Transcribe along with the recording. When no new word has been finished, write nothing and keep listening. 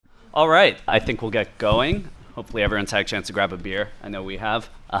All right, I think we'll get going. Hopefully everyone's had a chance to grab a beer. I know we have.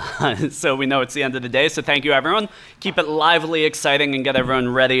 So we know it's the end of the day, so thank you everyone. Keep it lively, exciting, and get everyone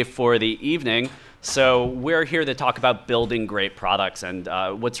ready for the evening. So we're here to talk about building great products, and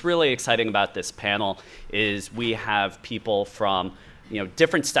what's really exciting about this panel is we have people from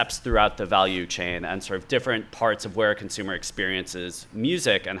different steps throughout the value chain and sort of different parts of where a consumer experiences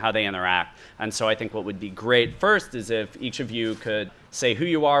music and how they interact. And so I think what would be great first is if each of you could say who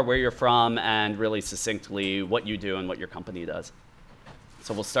you are, where you're from, and really succinctly what you do and what your company does.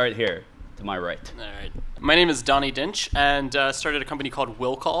 So we'll start here to my right. All right. My name is Donnie Dinch, and started a company called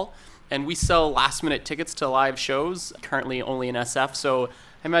Will Call, and we sell last-minute tickets to live shows, currently only in SF. So I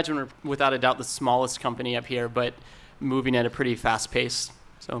imagine we're without a doubt the smallest company up here, but moving at a pretty fast pace.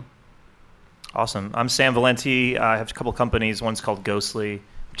 So awesome. I'm Sam Valenti. I have a couple companies. One's called Ghostly,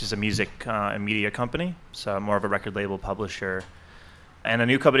 which is a music and media company, so more of a record label publisher. And a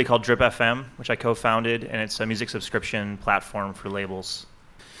new company called Drip FM, which I co-founded, and it's a music subscription platform for labels.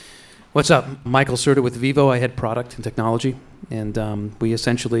 What's up? Michael Serta with Vivo. I head product and technology, and we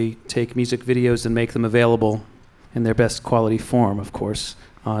essentially take music videos and make them available in their best quality form, of course,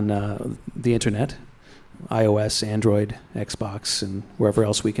 on the internet. iOS, Android, Xbox, and wherever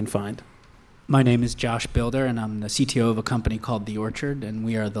else we can find. My name is Josh Builder, and I'm the CTO of a company called The Orchard, and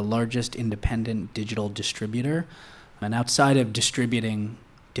we are the largest independent digital distributor. And outside of distributing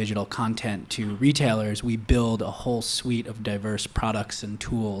digital content to retailers, we build a whole suite of diverse products and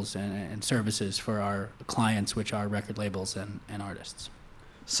tools and services for our clients, which are record labels and artists.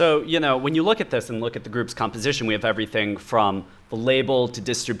 So, when you look at this and look at the group's composition, we have everything from the label to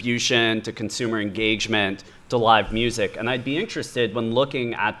distribution to consumer engagement to live music. And I'd be interested when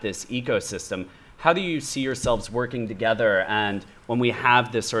looking at this ecosystem, how do you see yourselves working together? And when we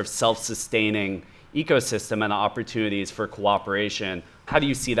have this sort of self-sustaining ecosystem and opportunities for cooperation, how do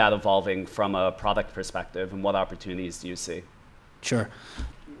you see that evolving from a product perspective, and what opportunities do you see? Sure.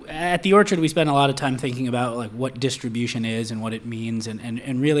 At The Orchard, we spend a lot of time thinking about like what distribution is and what it means,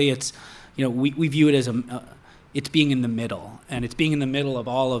 and really it's, we view it as it's being in the middle, and it's being in the middle of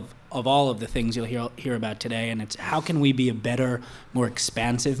all of the things you'll hear about today, and it's how can we be a better, more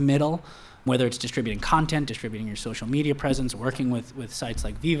expansive middle, whether it's distributing content, distributing your social media presence, working with sites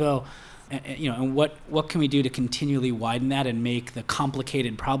like Vivo, and what can we do to continually widen that and make the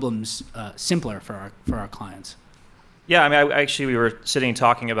complicated problems simpler for our clients. Yeah, we were sitting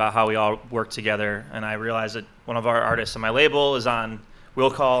talking about how we all work together, and I realized that one of our artists on my label is on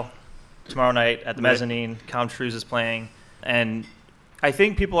Will Call tomorrow night at the Mezzanine. Count Cruz is playing, and I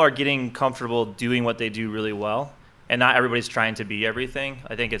think people are getting comfortable doing what they do really well, and not everybody's trying to be everything.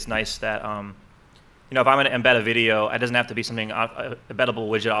 I think it's nice that, if I'm going to embed a video, it doesn't have to be something, a embeddable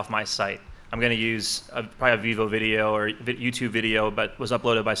widget off my site. I'm going to use probably a Vivo video or YouTube video, but was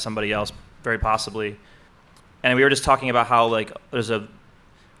uploaded by somebody else, very possibly. And we were just talking about how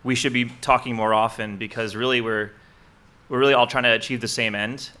we should be talking more often, because really we're really all trying to achieve the same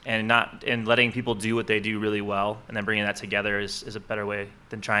end, and letting people do what they do really well, and then bringing that together is a better way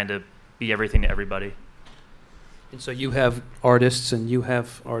than trying to be everything to everybody. And so you have artists, and you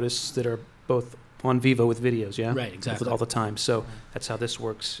have artists that are both on Vivo with videos, yeah? Right, exactly. All the time. So that's how this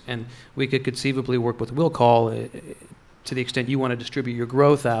works. And we could conceivably work with Will Call to the extent you want to distribute your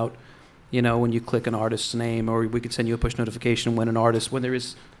growth out, when you click an artist's name, or we could send you a push notification when there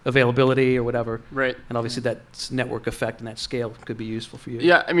is availability or whatever. Right. And obviously that network effect and that scale could be useful for you.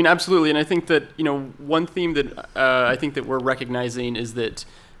 Yeah, absolutely. And I think that, one theme that I think that we're recognizing is that,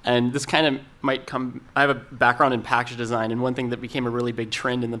 and this kind of might come, I have a background in package design, and one thing that became a really big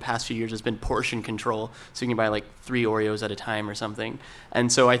trend in the past few years has been portion control. So you can buy like 3 Oreos at a time or something.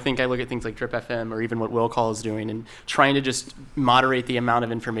 And so I think I look at things like Drip FM or even what Will Call is doing, and trying to just moderate the amount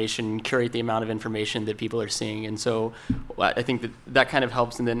of information, curate the amount of information that people are seeing. And so I think that kind of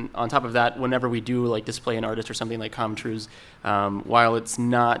helps. And then on top of that, whenever we do like display an artist or something like Comtruz, while it's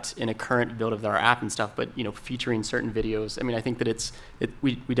not in a current build of our app and stuff, but featuring certain videos, I think that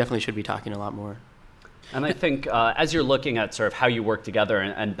we definitely should be talking a lot more. And I think as you're looking at sort of how you work together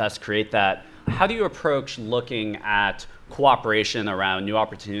and best create that, how do you approach looking at cooperation around new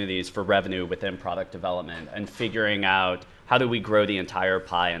opportunities for revenue within product development, and figuring out how do we grow the entire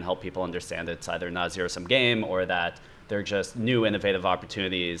pie and help people understand it's either not a zero-sum game, or that they're just new innovative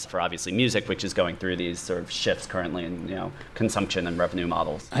opportunities for obviously music, which is going through these sort of shifts currently in consumption and revenue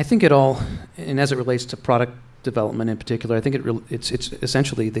models? I think it all, and as it relates to product development in particular, I think it's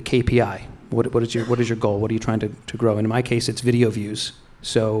essentially the KPI. What is your goal? What are you trying to grow? And in my case, it's video views.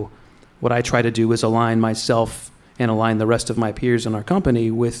 So what I try to do is align myself and align the rest of my peers in our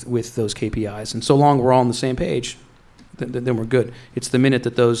company with those KPIs. And so long we're all on the same page, then we're good. It's the minute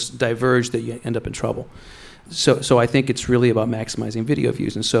that those diverge that you end up in trouble. So I think it's really about maximizing video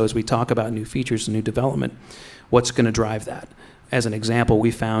views. And so as we talk about new features and new development, what's going to drive that? As an example,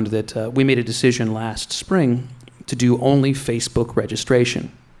 we found that we made a decision last spring to do only Facebook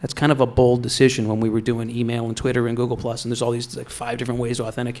registration. That's kind of a bold decision when we were doing email and Twitter and Google+, and there's all these like 5 different ways to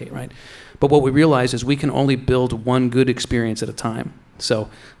authenticate, right? But what we realized is we can only build one good experience at a time. So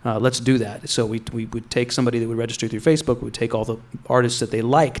let's do that. So we would take somebody that would register through Facebook, we would take all the artists that they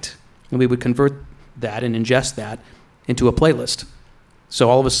liked, and we would convert that and ingest that into a playlist. So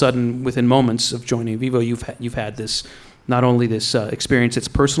all of a sudden, within moments of joining Vevo, you've had this, not only this experience that's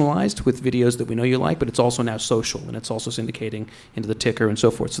personalized with videos that we know you like, but it's also now social, and it's also syndicating into the ticker and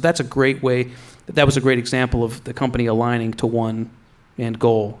so forth. So that's a great way, that was a great example of the company aligning to one end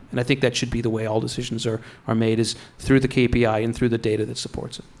goal. And I think that should be the way all decisions are made, is through the KPI and through the data that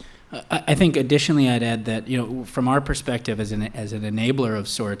supports it. I think additionally I'd add that, from our perspective as an enabler of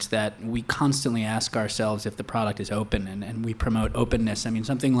sorts, that we constantly ask ourselves if the product is open, and we promote openness. I mean,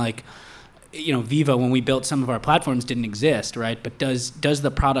 something like, Vevo, when we built some of our platforms, didn't exist, right? But does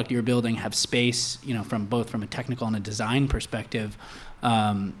the product you're building have space, from a technical and a design perspective,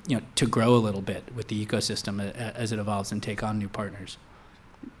 to grow a little bit with the ecosystem as it evolves and take on new partners?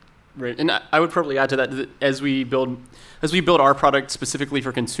 Right, and I would probably add to that as we build our product specifically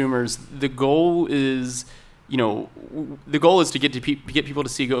for consumers, the goal is, to get people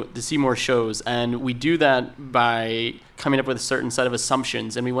to see more shows, and we do that by coming up with a certain set of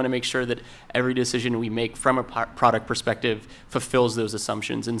assumptions, and we want to make sure that every decision we make from a product perspective fulfills those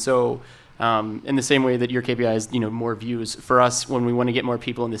assumptions. And so, in the same way that your KPI is, more views, for us, when we want to get more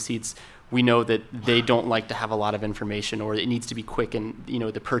people in the seats, we know that they don't like to have a lot of information, or it needs to be quick, and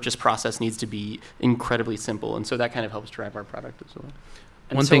the purchase process needs to be incredibly simple, and so that kind of helps drive our product as well.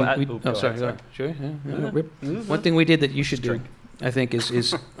 And One so thing at- we, oh, oh, go sorry, ahead, Sure, yeah, rip. One thing we did that you should do, I think,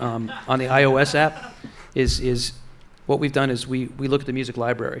 is on the iOS app, is what we've done is we look at the music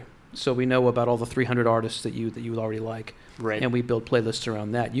library, so we know about all the 300 artists that you already like, Right. and we build playlists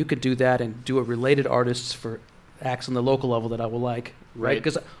around that. You could do that and do a related artists for acts on the local level that I will like, right? Right.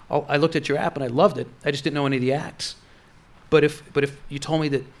 Because I looked at your app and I loved it. I just didn't know any of the acts. But if you told me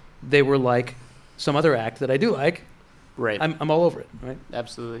that they were like some other act that I do like, Right. I'm all over it, right?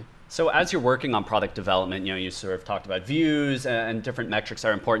 Absolutely. So as you're working on product development, you sort of talked about views and different metrics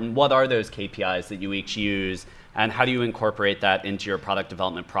are important. What are those KPIs that you each use, and how do you incorporate that into your product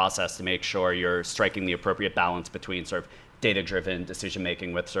development process to make sure you're striking the appropriate balance between sort of data-driven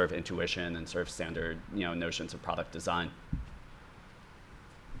decision-making with sort of intuition and sort of standard, notions of product design?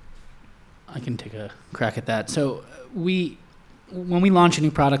 I can take a crack at that. So when we launch a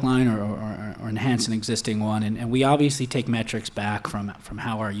new product line or enhance an existing one, and we obviously take metrics back from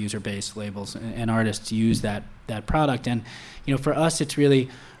how our user base, labels, and artists use that product. And for us, it's really,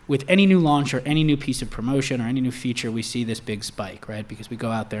 with any new launch or any new piece of promotion or any new feature, we see this big spike, right? Because we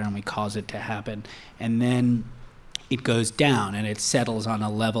go out there and we cause it to happen, and then it goes down and it settles on a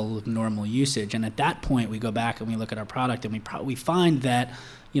level of normal usage. And at that point, we go back and we look at our product, and we find that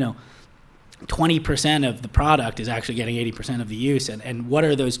 20% of the product is actually getting 80% of the use, and what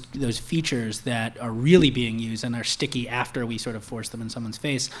are those features that are really being used and are sticky after we sort of force them in someone's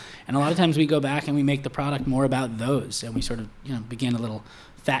face. And a lot of times we go back and we make the product more about those, and we sort of begin a little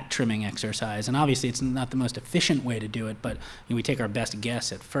fat trimming exercise. And obviously it's not the most efficient way to do it, but we take our best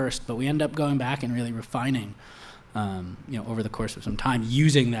guess at first, but we end up going back and really refining over the course of some time,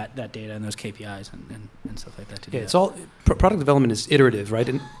 using that data and those KPIs and stuff like that to do Yeah, that. it's all product development is iterative, right?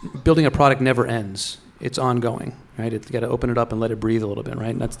 And building a product never ends. It's ongoing, right? You got to open it up and let it breathe a little bit, right?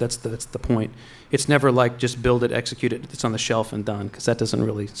 And that's the point. It's never like just build it, execute it, it's on the shelf and done, because that doesn't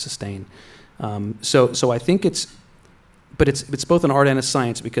really sustain. So I think it's both an art and a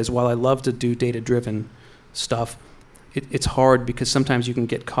science, because while I love to do data-driven stuff, it's hard because sometimes you can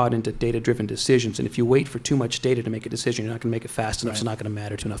get caught into data-driven decisions, and if you wait for too much data to make a decision, you're not going to make it fast enough. It's not going to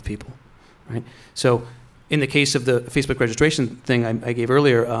matter to enough people, right? So, in the case of the Facebook registration thing I gave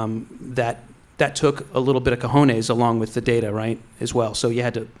earlier, that took a little bit of cojones along with the data, right, as well. So you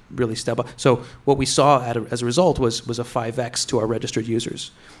had to really step up. So what we saw as a result was a 5x to our registered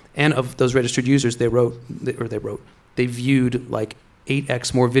users, and of those registered users, they viewed like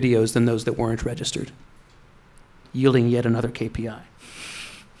 8x more videos than those that weren't registered, yielding yet another KPI.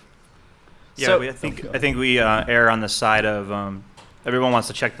 Yeah, So- I think we err on the side of everyone wants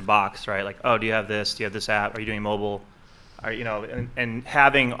to check the box, right? Like, oh, do you have this? Do you have this app? Are you doing mobile? And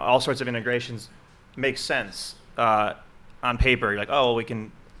having all sorts of integrations makes sense on paper. You're like, oh,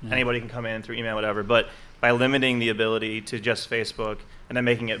 anybody can come in through email, whatever. But by limiting the ability to just Facebook and then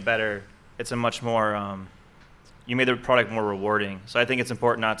making it better, it's a much more you made the product more rewarding. So I think it's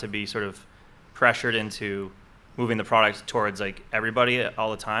important not to be sort of pressured into moving the product towards like everybody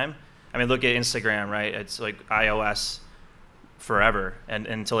all the time. I mean, look at Instagram, right? It's like iOS forever and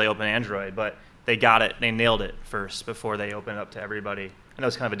until they open Android, but they got it, they nailed it first before they open it up to everybody. I know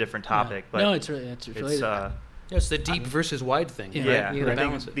it's kind of a different topic, but no, it's related. It's the deep versus wide thing. Yeah, Right? You gotta I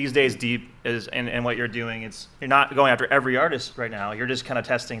balance think it. these days deep is, and what you're doing, you're not going after every artist right now. You're just kind of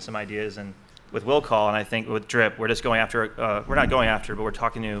testing some ideas, and with Will Call, and I think with Drip, we're just going after, we're not going after, but we're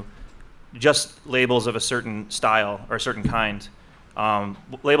talking to just labels of a certain style or a certain kind.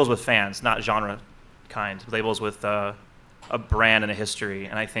 Labels with fans, not genre kind. Labels with a brand and a history,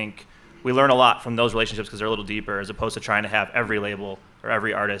 and I think we learn a lot from those relationships because they're a little deeper, as opposed to trying to have every label or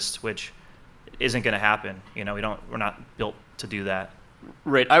every artist, which isn't going to happen. You know, we're not built to do that.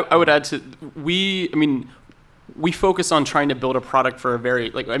 Right. I would add to we focus on trying to build a product for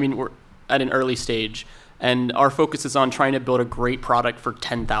we're at an early stage, and our focus is on trying to build a great product for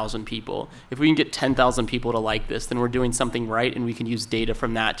 10,000 people. If we can get 10,000 people to like this, then we're doing something right, and we can use data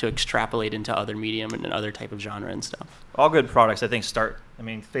from that to extrapolate into other medium and other type of genre and stuff. All good products, I think,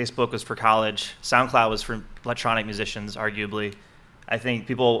 Facebook was for college. SoundCloud was for electronic musicians, arguably. I think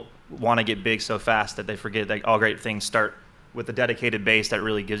people want to get big so fast that they forget that all great things start with a dedicated base that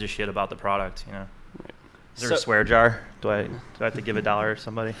really gives a shit about the product, you know. Right. Is there a swear jar? Do I have to give $1 to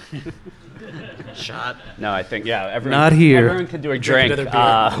somebody? Shot. No, I think, everyone. Not here. Everyone can do a drink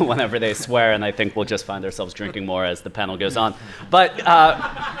whenever they swear, and I think we'll just find ourselves drinking more as the panel goes on. But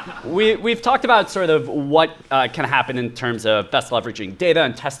we've talked about sort of what can happen in terms of best leveraging data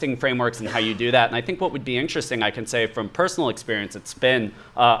and testing frameworks and how you do that. And I think what would be interesting, I can say from personal experience, it's been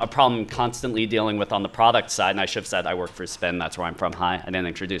a problem constantly dealing with on the product side. And I should have said I work for Spin. That's where I'm from. Hi, I didn't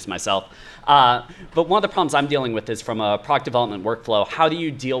introduce myself. But one of the problems I'm dealing with is from a product development workflow. How do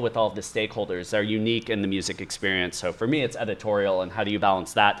you deal with all of the stakeholders that are unique in the music experience? So for me, it's editorial, and how do you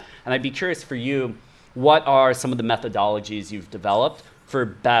balance that? And I'd be curious for you, what are some of the methodologies you've developed for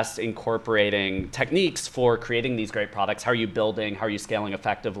best incorporating techniques for creating these great products? How are you building? How are you scaling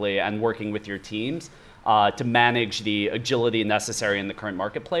effectively and working with your teams to manage the agility necessary in the current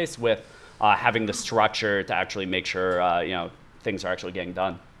marketplace with having the structure to actually make sure things are actually getting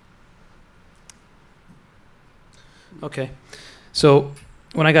done? Okay. So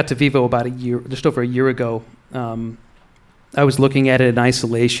when I got to Vevo about just over a year ago, I was looking at it in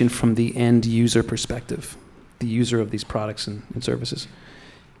isolation from the end user perspective, the user of these products and services.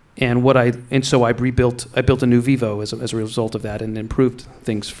 And so I built a new Vevo as a result of that and improved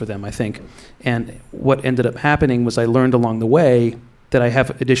things for them, I think. And what ended up happening was I learned along the way that I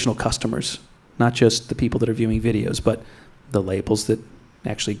have additional customers, not just the people that are viewing videos, but the labels that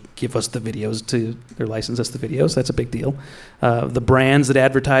actually give us the videos or license us the videos. That's a big deal. The brands that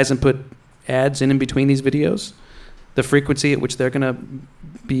advertise and put ads in between these videos, the frequency at which they're going to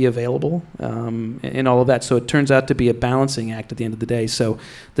be available, and all of that. So it turns out to be a balancing act at the end of the day. So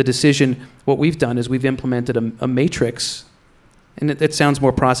the decision, what we've done is we've implemented a matrix, and it sounds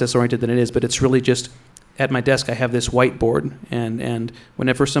more process-oriented than it is, but it's really just, at my desk, I have this whiteboard, and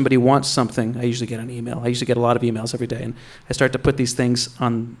whenever somebody wants something, I usually get an email. I usually get a lot of emails every day, and I start to put these things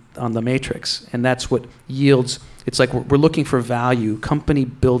on the matrix, and that's what yields. It's like we're looking for value, company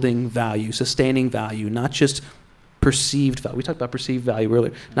building value, sustaining value, not just perceived value. We talked about perceived value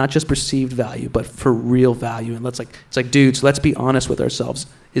earlier, not just perceived value, but for real value. And it's like, dudes, let's be honest with ourselves.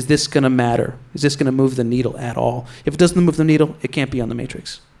 Is this going to matter? Is this going to move the needle at all? If it doesn't move the needle, it can't be on the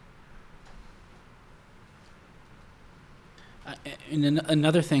matrix. And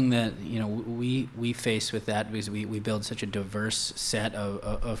another thing that we face with that, because we build such a diverse set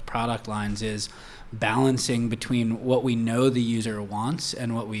of product lines, is balancing between what we know the user wants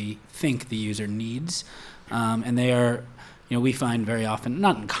and what we think the user needs, and they are, we find very often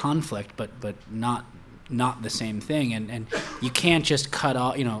not in conflict, but not the same thing, and you can't just cut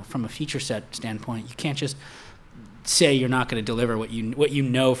off, from a feature set standpoint, you can't just say you're not going to deliver what you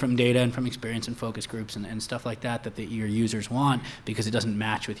know from data and from experience and focus groups and stuff like that your users want, because it doesn't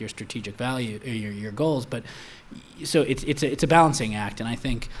match with your strategic value or your goals. But so it's a balancing act, and I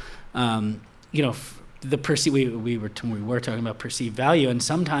think we were talking about perceived value, and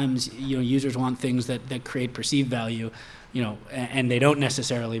sometimes users want things that create perceived value, and they don't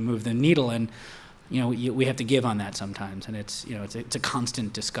necessarily move the needle, and we have to give on that sometimes, and it's a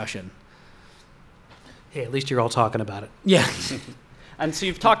constant discussion. Hey, at least you're all talking about it. Yeah. And so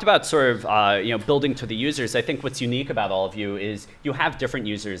you've talked about sort of building to the users. I think what's unique about all of you is you have different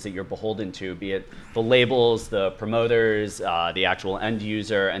users that you're beholden to, be it the labels, the promoters, the actual end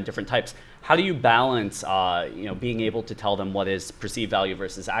user, and different types. How do you balance being able to tell them what is perceived value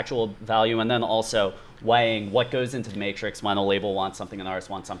versus actual value, and then also weighing what goes into the matrix when a label wants something and artist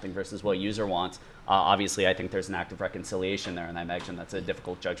wants something versus what a user wants. Obviously, I think there's an active reconciliation there, and I imagine that's a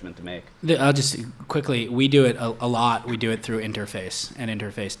difficult judgment to make. I'll just quickly, we do it a lot. We do it through interface and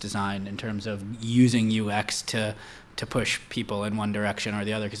interface design in terms of using UX to push people in one direction or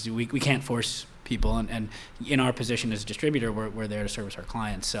the other, because we can't force people, and in our position as a distributor, we're there to service our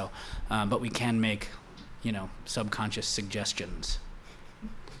clients. So, but we can make, subconscious suggestions.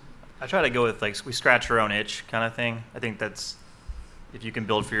 I try to go with like we scratch our own itch kind of thing. I think that's if you can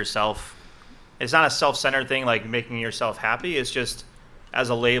build for yourself. It's not a self-centered thing like making yourself happy. It's just as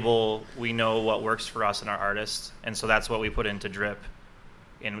a label, we know what works for us and our artists, and so that's what we put into Drip.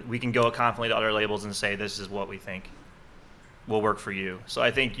 And we can go confidently to other labels and say, this is what we think will work for you. So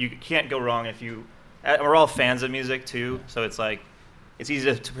I think you can't go wrong if you. We're all fans of music too, so it's like it's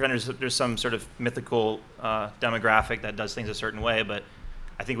easy to pretend there's some sort of mythical demographic that does things a certain way, but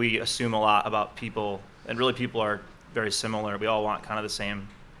I think we assume a lot about people, and really people are very similar. We all want kind of the same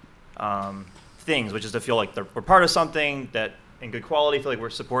things, which is to feel like we're part of something that in good quality, feel like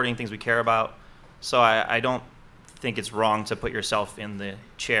we're supporting things we care about. So I don't think it's wrong to put yourself in the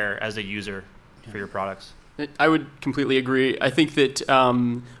chair as a user for your products. I would completely agree. I think that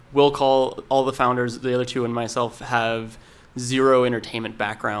Will Call, all the founders, the other two and myself, have zero entertainment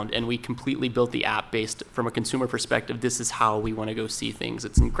background, and we completely built the app based from a consumer perspective. This is how we want to go see things.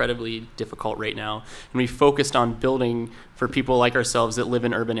 It's incredibly difficult right now, and we focused on building for people like ourselves that live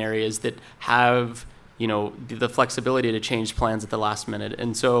in urban areas that have the flexibility to change plans at the last minute.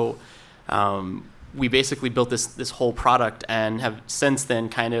 And so we basically built this whole product, and have since then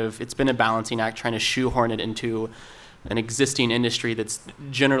it's been a balancing act trying to shoehorn it into an existing industry that's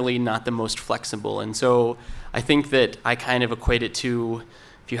generally not the most flexible. And so I think that I kind of equate it to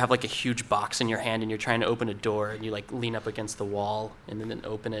if you have like a huge box in your hand and you're trying to open a door and you like lean up against the wall and then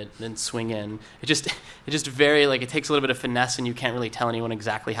open it and then swing in. It just very it takes a little bit of finesse, and you can't really tell anyone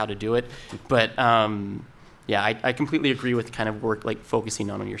exactly how to do it. But I completely agree with kind of work like focusing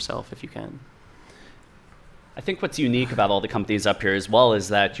on yourself if you can. I think what's unique about all the companies up here as well is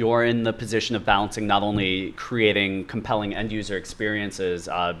that you're in the position of balancing not only creating compelling end user experiences,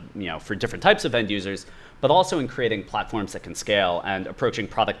 for different types of end users, but also in creating platforms that can scale and approaching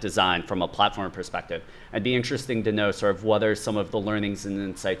product design from a platform perspective. It'd be interesting to know sort of what are some of the learnings and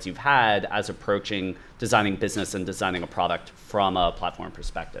insights you've had as approaching designing business and designing a product from a platform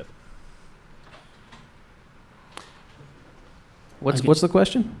perspective. What's the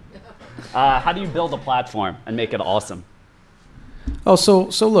question? How do you build a platform and make it awesome? Oh, so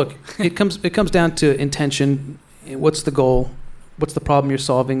look, it comes down to intention. What's the goal? What's the problem you're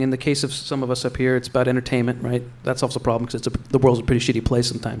solving? In the case of some of us up here, it's about entertainment, right? That solves the problem because the world's a pretty shitty place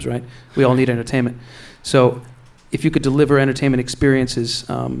sometimes, right? We all need entertainment. So if you could deliver entertainment experiences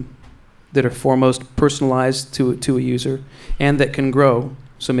that are foremost personalized to a user and that can grow,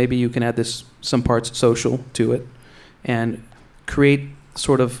 so maybe you can add some parts social to it and create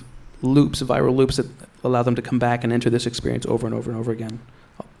sort of viral loops that allow them to come back and enter this experience over and over and over again,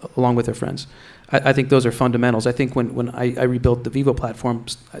 along with their friends. I think those are fundamentals. I think when I rebuilt the Vevo platform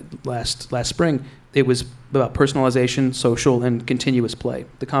last spring, it was about personalization, social, and continuous play.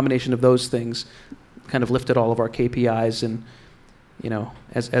 The combination of those things kind of lifted all of our KPIs, and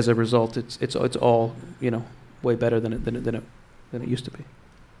as a result, it's all way better than it used to be.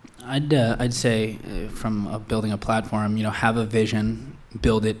 I'd say from building a platform, have a vision,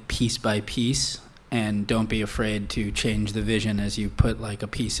 build it piece by piece, and don't be afraid to change the vision as you put like a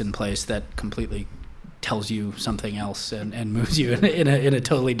piece in place that completely tells you something else and moves you in a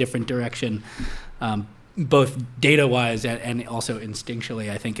totally different direction, both data-wise and also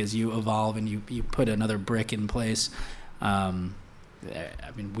instinctually. I think as you evolve and you put another brick in place,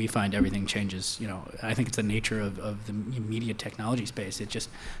 we find everything changes. I think it's the nature of the media technology space. It just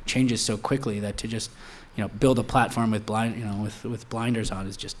changes so quickly that to just build a platform with with blinders on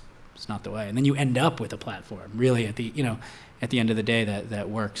is just, it's not the way. And then you end up with a platform really at the end of the day that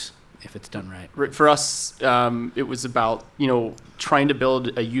works if it's done right. For us, it was about trying to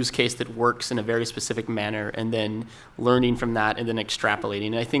build a use case that works in a very specific manner, and then learning from that, and then extrapolating.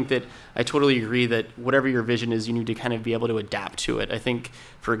 And I think that I totally agree that whatever your vision is, you need to kind of be able to adapt to it. I think,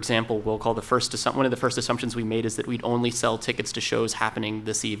 for example, Will Call, one of the first assumptions we made is that we'd only sell tickets to shows happening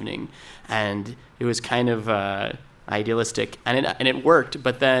this evening, and it was kind of idealistic, and it worked.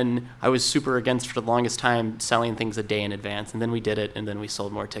 But then I was super against for the longest time selling things a day in advance, and then we did it, and then we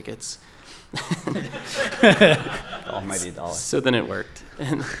sold more tickets. Almighty dollar. So then it worked.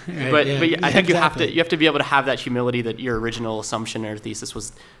 Right, but yeah, I think exactly. you have to be able to have that humility that your original assumption or thesis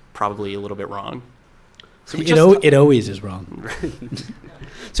was probably a little bit wrong. So we It always is wrong.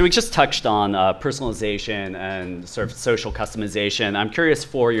 So we just touched on personalization and sort of social customization. I'm curious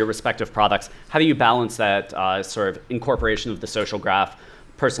for your respective products, how do you balance that sort of incorporation of the social graph,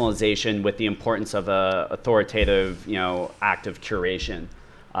 personalization with the importance of a authoritative, act of curation,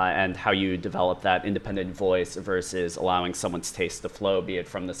 and how you develop that independent voice versus allowing someone's taste to flow, be it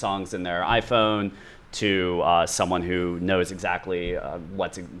from the songs in their iPhone to someone who knows exactly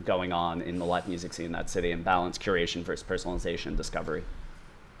what's going on in the live music scene in that city, and balance curation versus personalization and discovery.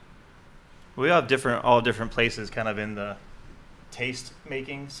 We have all different places kind of in the taste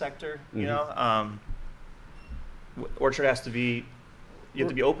making sector, Orchard has to be, you have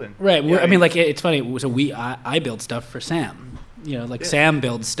to be open. Right. I mean, like, it's funny. So I build stuff for Sam. Sam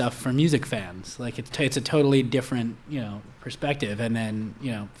builds stuff for music fans. Like, it's a totally different, perspective. And then,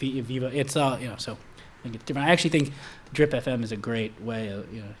 Vivo, it's all, so I think it's different. I actually think Drip FM is a great way of,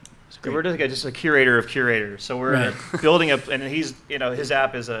 it's great. We're just a curator of curators. So we're building up, and he's, his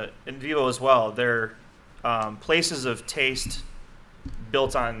app is in Vivo as well. They're places of taste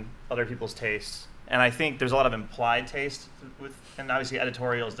built on other people's tastes. And I think there's a lot of implied taste and obviously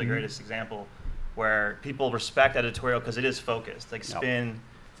editorial is the greatest example, where people respect editorial because it is focused. Like Spin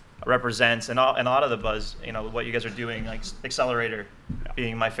represents, and a lot of the buzz, what you guys are doing, like Accelerator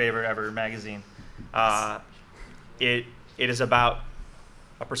being my favorite ever magazine. It is about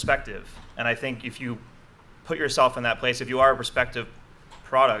a perspective. And I think if you put yourself in that place, if you are a perspective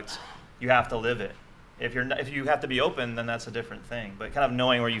product, you have to live it. If you have to be open, then that's a different thing. But kind of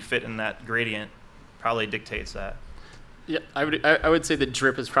knowing where you fit in that gradient probably dictates that. Yeah, I would say that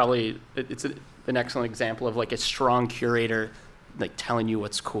Drip is probably an excellent example of like a strong curator, like telling you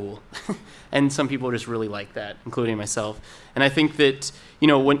what's cool, and some people just really like that, including myself. And I think that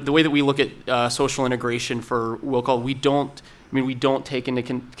the way that we look at social integration for Will Call, we don't take into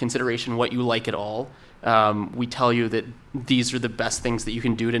consideration what you like at all. We tell you that these are the best things that you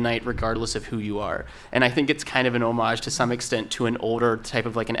can do tonight, regardless of who you are. And I think it's kind of an homage to some extent to an older type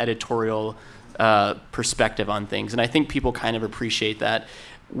of like an editorial perspective on things. And I think people kind of appreciate that.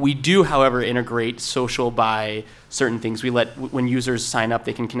 We do, however, integrate social by certain things. When users sign up,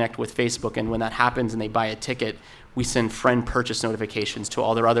 they can connect with Facebook. And when that happens and they buy a ticket, we send friend purchase notifications to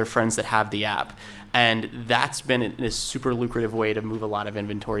all their other friends that have the app. And that's been a super lucrative way to move a lot of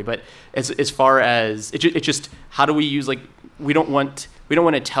inventory. But as far as it's just how do we use, like, we don't want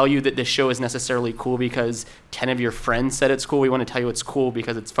to tell you that this show is necessarily cool because 10 of your friends said it's cool. We want to tell you it's cool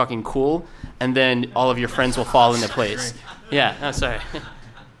because it's fucking cool, and then all of your friends will fall into place. Yeah, no, sorry.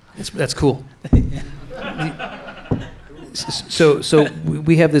 That's cool. So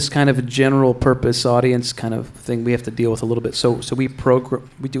we have this kind of a general purpose audience kind of thing we have to deal with a little bit. So we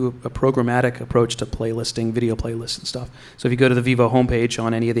do a programmatic approach to playlisting, video playlists and stuff. So if you go to the Vivo homepage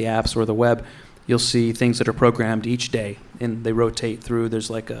on any of the apps or the web, you'll see things that are programmed each day, and they rotate through. There's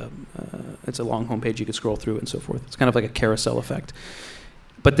like it's a long homepage you can scroll through and so forth. It's kind of like a carousel effect.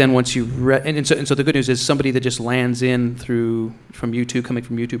 But then once you so the good news is somebody that just lands in coming from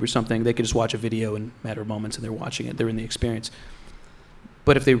YouTube or something, they can just watch a video in a matter of moments, and they're watching it. They're in the experience.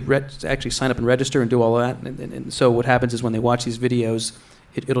 But if they actually sign up and register and do all that, and so what happens is when they watch these videos,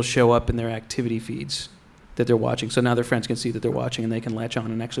 it'll show up in their activity feeds that they're watching. So now their friends can see that they're watching, and they can latch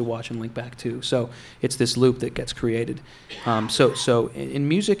on and actually watch and link back too. So it's this loop that gets created. So in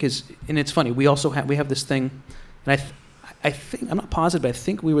music and it's funny. We have this thing, and I think, I'm not positive, but I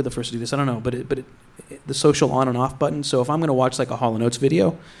think we were the first to do this. I don't know, but the social on and off button. So if I'm going to watch like a Hall & Oates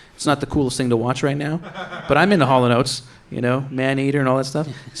video, it's not the coolest thing to watch right now, but I'm into Hall & Oates, Man-Eater and all that stuff.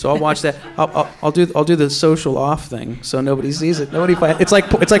 So I'll watch that. I'll do the social off thing, so nobody sees it. It's like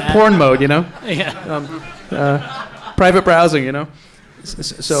porn mode, Yeah. Private browsing,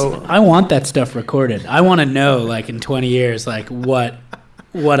 So I want that stuff recorded. I want to know, like, in 20 years, like what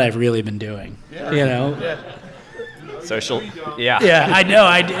I've really been doing. Yeah. Social, yeah. Yeah, I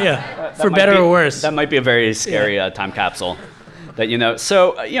know. For better or worse. That might be a very scary time capsule. That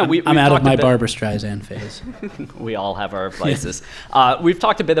So I'm out of my Barbra Streisand phase. We all have our vices. We've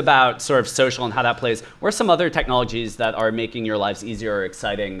talked a bit about sort of social and how that plays. What are some other technologies that are making your lives easier or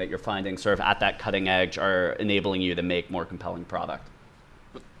exciting that you're finding sort of at that cutting edge are enabling you to make more compelling product?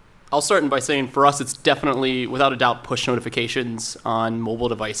 I'll start by saying for us, it's definitely, without a doubt, push notifications on mobile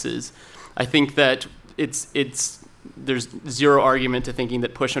devices. I think that there's zero argument to thinking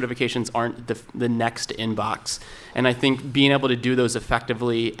that push notifications aren't the next inbox. And I think being able to do those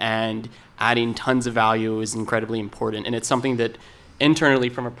effectively and adding tons of value is incredibly important. And it's something that internally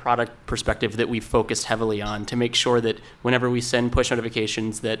from a product perspective that we've focused heavily on to make sure that whenever we send push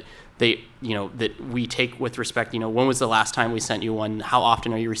notifications that they, that we take with respect, when was the last time we sent you one? How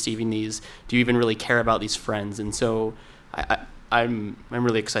often are you receiving these? Do you even really care about these friends? And so I'm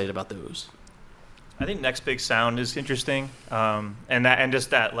really excited about those. I think Next Big Sound is interesting, and just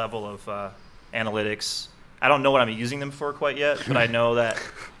that level of analytics. I don't know what I'm using them for quite yet, but I know that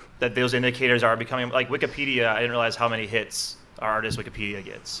those indicators are becoming like Wikipedia. I didn't realize how many hits our artist Wikipedia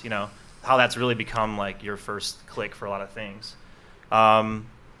gets. How that's really become like your first click for a lot of things. I'm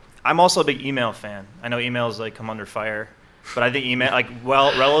also a big email fan. I know emails like come under fire, but I think email,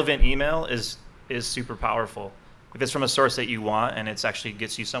 relevant email is super powerful. If it's from a source that you want and it's actually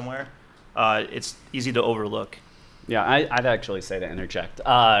gets you somewhere, it's easy to overlook. Yeah, I'd actually say to interject.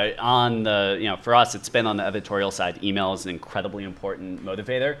 On the, for us, it's been on the editorial side. Email is an incredibly important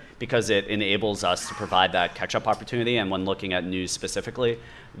motivator because it enables us to provide that catch-up opportunity. And when looking at news specifically,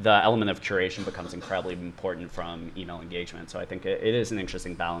 the element of curation becomes incredibly important from email engagement. So I think it is an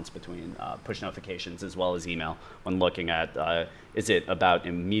interesting balance between push notifications as well as email when looking at, is it about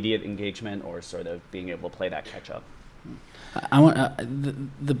immediate engagement or sort of being able to play that catch-up? I want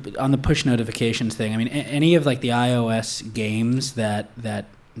on the push notifications thing. I mean, any of like the iOS games that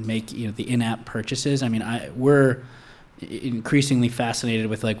make the in-app purchases. I mean, we're increasingly fascinated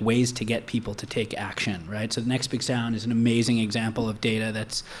with like ways to get people to take action, right? So the Next Big Sound is an amazing example of data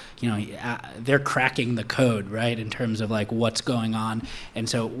that's, they're cracking the code, right, in terms of like what's going on. And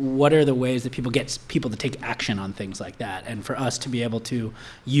so what are the ways that people get people to take action on things like that? And for us to be able to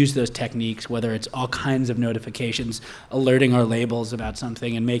use those techniques, whether it's all kinds of notifications, alerting our labels about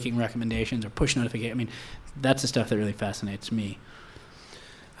something and making recommendations or push notifications, I mean, that's the stuff that really fascinates me.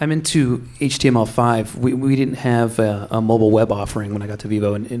 I'm into HTML5. We didn't have a mobile web offering when I got to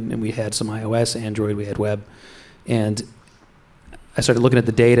Vivo, and we had some iOS, Android, we had web. And I started looking at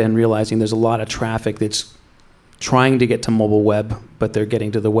the data and realizing there's a lot of traffic that's trying to get to mobile web, but they're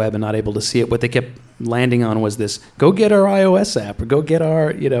getting to the web and not able to see it. What they kept landing on was this, go get our iOS app or go get our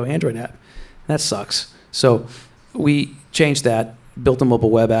Android app. That sucks. So we changed that, built a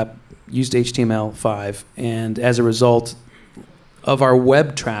mobile web app, used HTML5, and as a result, of our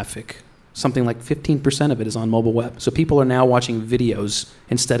web traffic, something like 15% of it is on mobile web. So people are now watching videos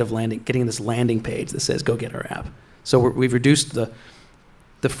instead of getting this landing page that says, go get our app. So we've reduced the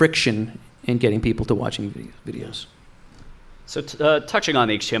friction in getting people to watching videos. So touching on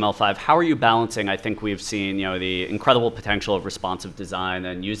HTML5, how are you balancing, I think we've seen the incredible potential of responsive design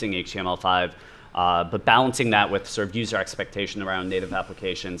and using HTML5, but balancing that with sort of user expectation around native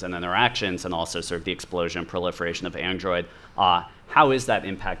applications and interactions, and also sort of the explosion and proliferation of Android. How is that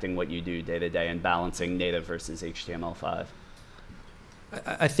impacting what you do day to day and balancing native versus HTML5?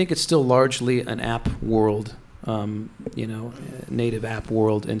 I think it's still largely an app world, native app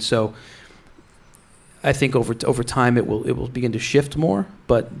world, and so I think over time it will begin to shift more.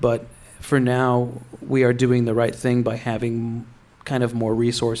 But for now, we are doing the right thing by having kind of more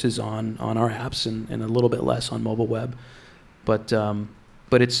resources on our apps and a little bit less on mobile web, but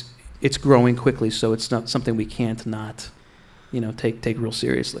it's growing quickly, so it's not something we can't not take real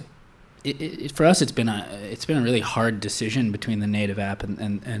seriously. For us, it's been a really hard decision between the native app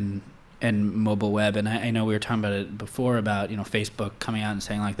and mobile web, and I know we were talking about it before about Facebook coming out and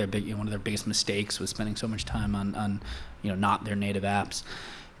saying like one of their biggest mistakes was spending so much time on not their native apps,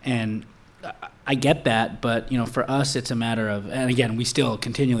 and I get that, but for us, it's a matter of, and again, we still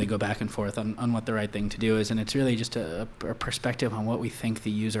continually go back and forth on what the right thing to do is, and it's really just a perspective on what we think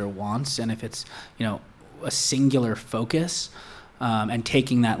the user wants, and if it's a singular focus, and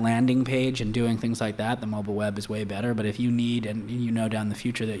taking that landing page and doing things like that, the mobile web is way better. But if you need and down the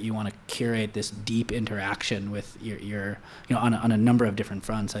future that you want to curate this deep interaction with your on a number of different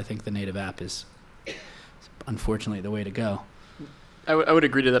fronts, I think the native app is unfortunately the way to go. I would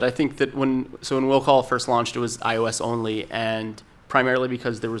agree to that. I think that when Will Call first launched, it was iOS only, and primarily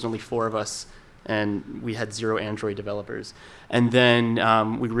because there was only 4 of us, and we had 0 Android developers. And then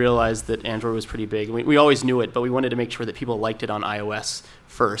we realized that Android was pretty big. We always knew it, but we wanted to make sure that people liked it on iOS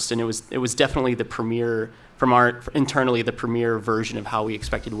first. And it was definitely the premier, internally, the premier version of how we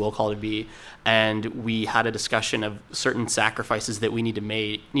expected Will Call to be. And we had a discussion of certain sacrifices that we need to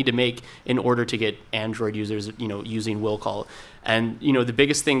make in order to get Android users, using Will Call. And the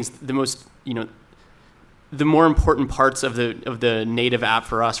biggest things, the more important parts of the native app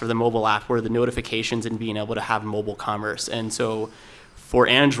for us, or the mobile app, were the notifications and being able to have mobile commerce. And so for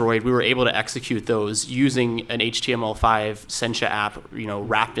Android, we were able to execute those using an HTML5 Sencha app,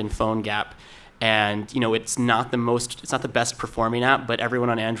 wrapped in PhoneGap. And it's not the best performing app, but everyone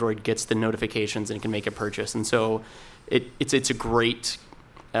on Android gets the notifications and can make a purchase. And so it's a great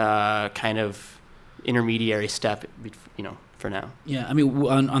kind of intermediary step, for now. Yeah, I mean,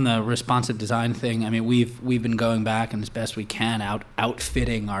 on the responsive design thing, I mean, we've been going back and as best we can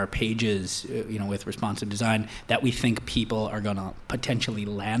outfitting our pages, with responsive design that we think people are going to potentially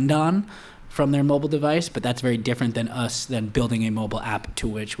land on from their mobile device, but that's very different than building a mobile app to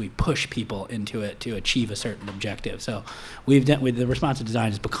which we push people into it to achieve a certain objective. So with the responsive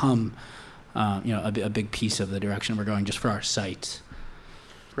design has become, a big piece of the direction we're going just for our sites.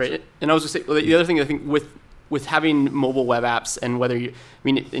 Right, and I was just saying, the other thing I think with having mobile web apps, and whether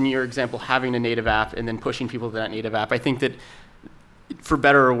in your example, having a native app and then pushing people to that native app, I think that for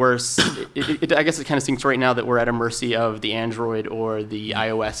better or worse, I guess it kind of seems right now that we're at a mercy of the Android or the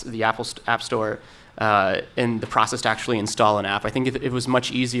iOS, the Apple App Store, and the process to actually install an app. I think if it was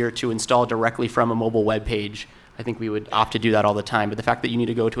much easier to install directly from a mobile web page, I think we would opt to do that all the time. But the fact that you need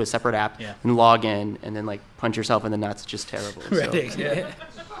to go to a separate app and log in and then punch yourself in the nuts is just terrible. Right. So.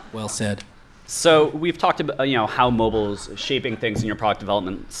 Well said. So we've talked about how mobile's shaping things in your product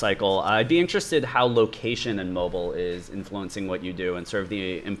development cycle. I'd be interested how location in mobile is influencing what you do and sort of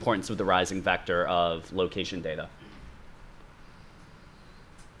the importance of the rising vector of location data.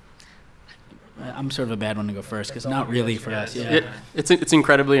 I'm sort of a bad one to go first because not really for us. Yeah. It's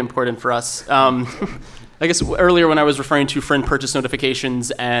incredibly important for us. I guess earlier when I was referring to friend purchase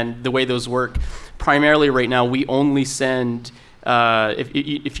notifications and the way those work, primarily right now we only send.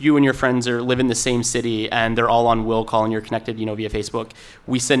 If you and your friends live in the same city and they're all on Will Call and you're connected, via Facebook,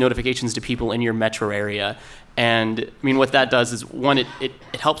 we send notifications to people in your metro area. And I mean, what that does is one, it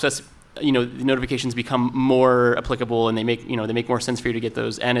helps us, the notifications become more applicable and they make more sense for you to get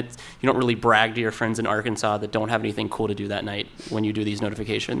those. And you don't really brag to your friends in Arkansas that don't have anything cool to do that night when you do these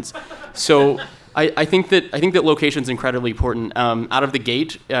notifications. So I think that location is incredibly important. Out of the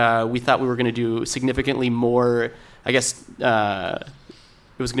gate, we thought we were going to do significantly more. I guess it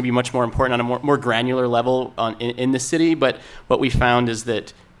was going to be much more important on a more granular level in the city. But what we found is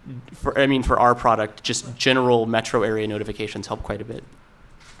that, for our product, just general metro area notifications help quite a bit.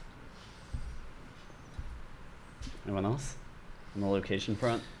 Anyone else on the location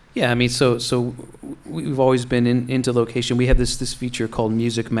front? Yeah, I mean, so we've always been into location. We have this feature called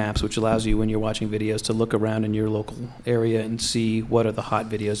Music Maps, which allows you when you're watching videos to look around in your local area and see what are the hot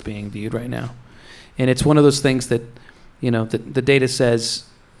videos being viewed right now. And it's one of those things that, the data says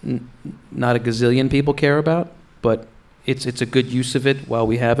not a gazillion people care about, but it's a good use of it while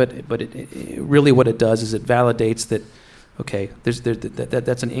we have it. But it really what it does is it validates that, okay,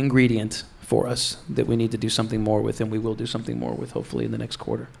 that's an ingredient for us that we need to do something more with, and we will do something more with hopefully in the next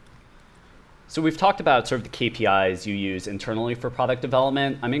quarter. So we've talked about sort of the KPIs you use internally for product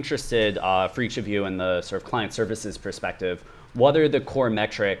development. I'm interested for each of you in the sort of client services perspective. What are the core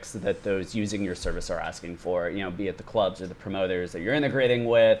metrics that those using your service are asking for? Be it the clubs or the promoters that you're integrating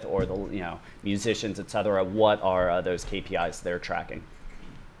with, or the musicians, et cetera. What are those KPIs they're tracking?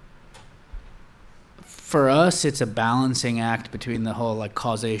 For us, it's a balancing act between the whole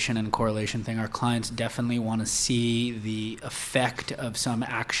causation and correlation thing. Our clients definitely want to see the effect of some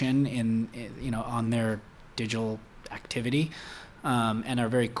action on their digital activity, and are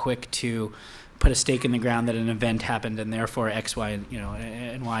very quick to put a stake in the ground that an event happened and therefore X, Y,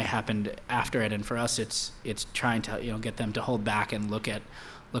 and Y happened after it. And for us, it's trying to get them to hold back and look at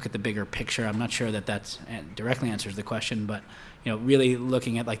the bigger picture. I'm not sure that that's directly answers the question, but really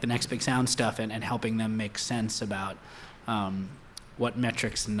looking at the next big sound stuff and helping them make sense about what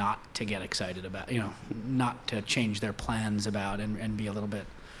metrics not to get excited about, not to change their plans about, and be a little bit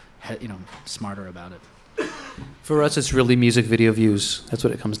smarter about it. For us, it's really music video views. That's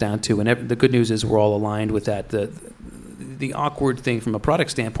what it comes down to. And the good news is we're all aligned with that. The awkward thing from a product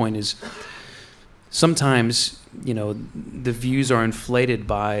standpoint is sometimes, the views are inflated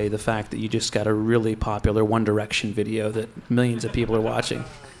by the fact that you just got a really popular One Direction video that millions of people are watching.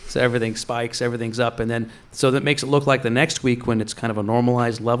 So everything spikes, everything's up. And then, so that makes it look like the next week when it's kind of a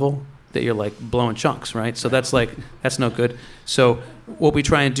normalized level that you're blowing chunks, right? So that's no good. So what we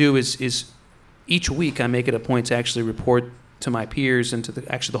try and do is each week I make it a point to actually report to my peers and to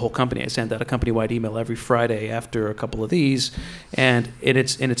the whole company. I send out a company-wide email every Friday after a couple of these, and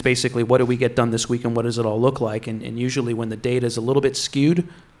it's basically what did we get done this week and what does it all look like? And usually when the data is a little bit skewed,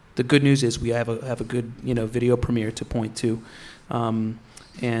 the good news is we have a good video premiere to point to, and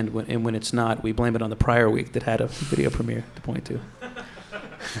when it's not, we blame it on the prior week that had a video premiere to point to.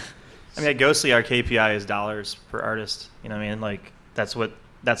 I mean, at Ghostly, our KPI is dollars per artist.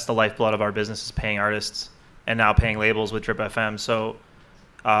 That's the lifeblood of our business, is paying artists and now paying labels with Drip FM. So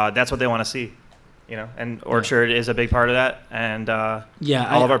that's what they want to see, and Orchard is a big part of that. And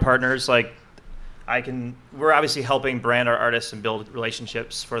all of our partners, we're obviously helping brand our artists and build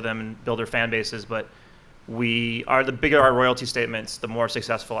relationships for them and build their fan bases, but the bigger our royalty statements, the more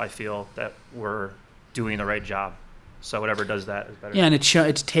successful I feel that we're doing the right job. So whatever does that is better. Yeah, and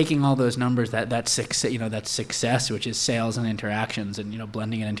it's taking all those numbers, that success, which is sales and interactions, and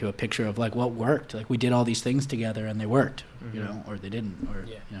blending it into a picture of like what worked. Like we did all these things together and they worked, or they didn't, or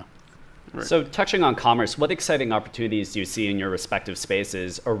Right. So touching on commerce, what exciting opportunities do you see in your respective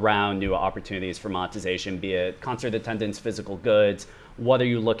spaces around new opportunities for monetization, be it concert attendance, physical goods? What are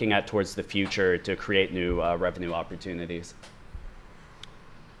you looking at towards the future to create new revenue opportunities?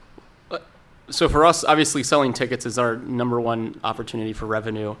 So for us, obviously selling tickets is our number one opportunity for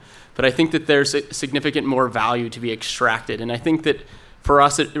revenue, but I think that there's a significant more value to be extracted. And I think that for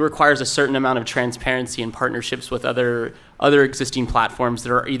us, it requires a certain amount of transparency and partnerships with other existing platforms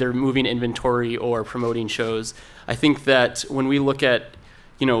that are either moving inventory or promoting shows. I think that when we look at,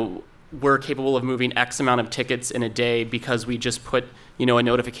 we're capable of moving X amount of tickets in a day because we just put, a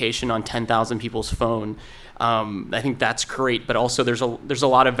notification on 10,000 people's phone. I think that's great, but also there's a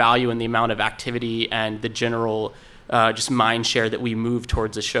lot of value in the amount of activity and the general just mind share that we move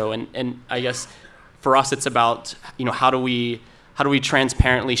towards a show. And I guess for us, it's about, how do we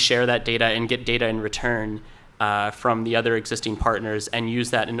transparently share that data and get data in return from the other existing partners and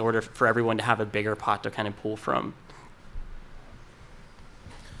use that in order for everyone to have a bigger pot to kind of pull from.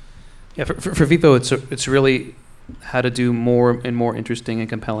 Yeah, for Vivo, it's really how to do more and more interesting and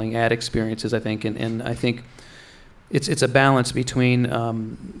compelling ad experiences, I think. And I think it's a balance between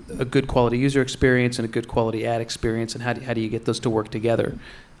a good quality user experience and a good quality ad experience, and how do you get those to work together?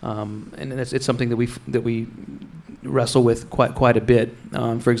 And it's something that we wrestle with quite a bit.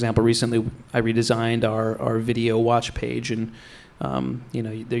 For example, recently I redesigned our video watch page, and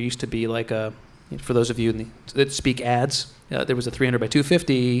there used to be like for those of you that speak ads, there was a 300 by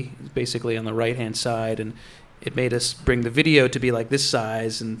 250 basically on the right-hand side, and it made us bring the video to be like this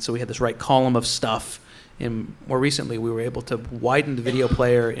size, and so we had this right column of stuff. And more recently, we were able to widen the video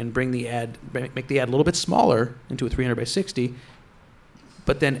player and make the ad a little bit smaller into a 300 by 60,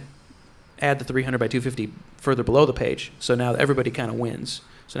 but then add the 300 by 250 further below the page. So now everybody kind of wins.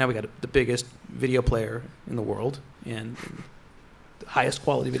 So now we got the biggest video player in the world and the highest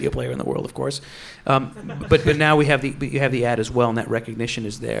quality video player in the world, of course. But now you have the ad as well, and that recognition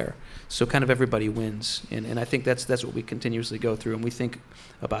is there. So kind of everybody wins. And I think that's what we continuously go through. And we think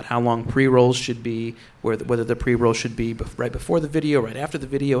about how long pre-rolls should be, whether the pre-roll should be right before the video, right after the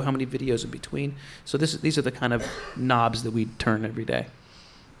video, how many videos in between. So these are the kind of knobs that we turn every day.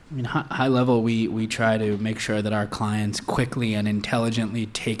 I mean, high level, we try to make sure that our clients quickly and intelligently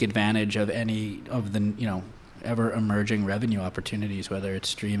take advantage of any of the ever emerging revenue opportunities, whether it's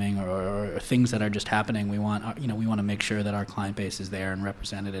streaming or things that are just happening. We want to make sure that our client base is there and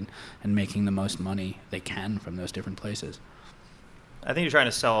represented and making the most money they can from those different places. I think you're trying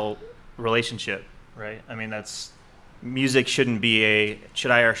to sell relationship, right? I mean, music shouldn't be a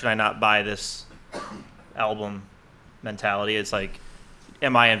should I or should I not buy this album mentality. It's like,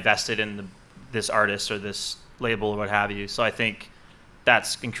 am I invested in this artist or this label or what have you? So I think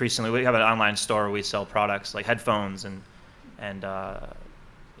that's increasingly, we have an online store where we sell products like headphones and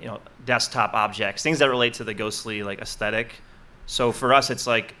desktop objects, things that relate to the ghostly like aesthetic. So for us, it's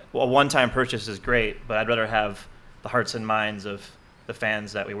like a one-time purchase is great, but I'd rather have the hearts and minds of the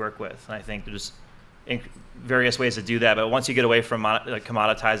fans that we work with. And I think there's various ways to do that. But once you get away from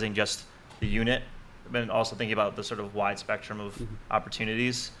commoditizing just the unit, but also thinking about the sort of wide spectrum of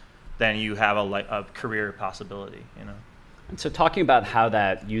opportunities, then you have a career possibility, And so talking about how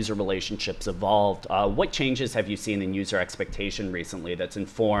that user relationship's evolved, what changes have you seen in user expectation recently that's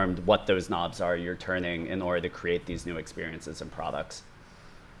informed what those knobs are you're turning in order to create these new experiences and products?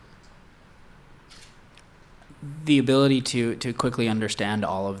 The ability to quickly understand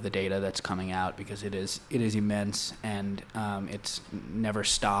all of the data that's coming out, because it is immense, and it's never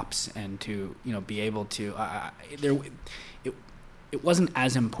stops, and to be able to it wasn't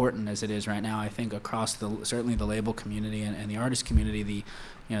as important as it is right now. I think across certainly the label community and the artist community, the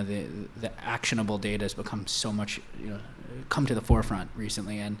actionable data has become so much come to the forefront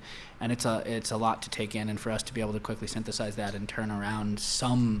recently, and it's a lot to take in, and for us to be able to quickly synthesize that and turn around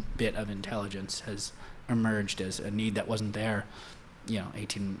some bit of intelligence has emerged as a need that wasn't there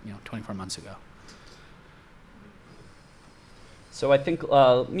 24 months ago. So I think,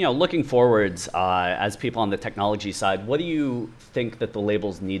 looking forwards, as people on the technology side, what do you think that the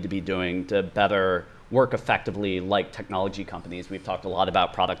labels need to be doing to better work effectively like technology companies. We've talked a lot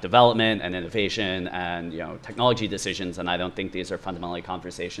about product development and innovation and technology decisions, and I don't think these are fundamentally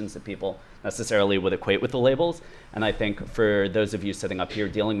conversations that people necessarily would equate with the labels. And I think for those of you sitting up here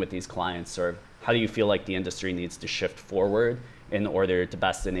dealing with these clients, sort of how do you feel like the industry needs to shift forward in order to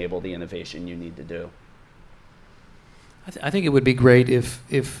best enable the innovation you need to do? I think it would be great if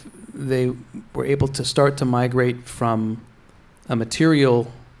they were able to start to migrate from a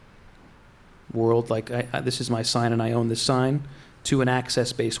material world, like this is my sign and I own this sign, to an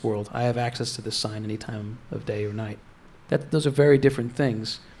access-based world. I have access to this sign any time of day or night. Those are very different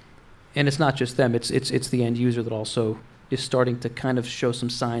things. And it's not just them, it's the end user that also is starting to kind of show some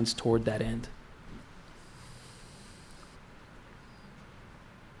signs toward that end.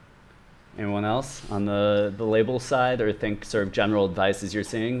 Anyone else on the label side, or think sort of general advice as you're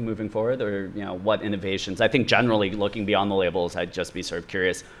seeing moving forward, or what innovations? I think generally looking beyond the labels, I'd just be sort of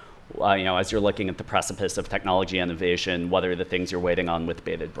curious, as you're looking at the precipice of technology innovation, what are the things you're waiting on with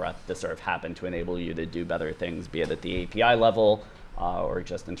bated breath to sort of happen to enable you to do better things, be it at the API level or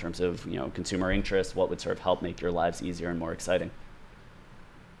just in terms of consumer interest? What would sort of help make your lives easier and more exciting?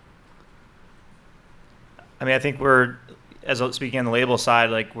 I mean, I think speaking on the label side,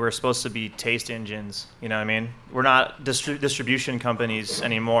 like we're supposed to be taste engines. You know what I mean? We're not distribution companies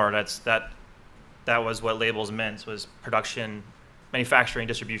anymore. That was what labels meant, was production, manufacturing,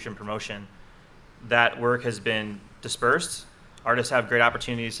 distribution, promotion. That work has been dispersed. Artists have great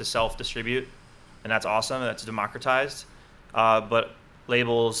opportunities to self-distribute, and that's awesome. That's democratized. But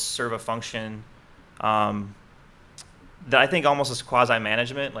labels serve a function that I think almost is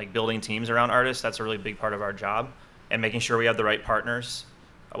quasi-management, like building teams around artists. That's a really big part of our job, and making sure we have the right partners,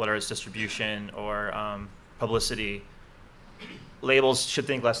 whether it's distribution or publicity. Labels should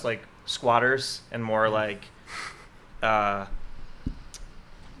think less like squatters and more like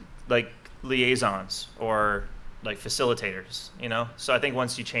liaisons or like facilitators, So I think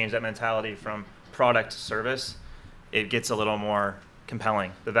once you change that mentality from product to service, it gets a little more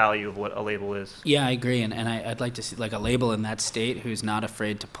compelling, the value of what a label is. Yeah, I agree, and I'd like to see like a label in that state who's not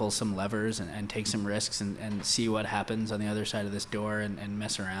afraid to pull some levers and take some risks and see what happens on the other side of this door and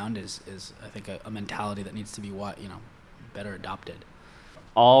mess around is I think a mentality that needs to be better adopted.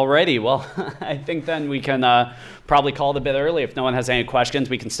 Alrighty, well, I think then we can probably call it a bit early. If no one has any questions,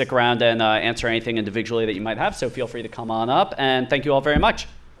 we can stick around and answer anything individually that you might have, so feel free to come on up, and thank you all very much.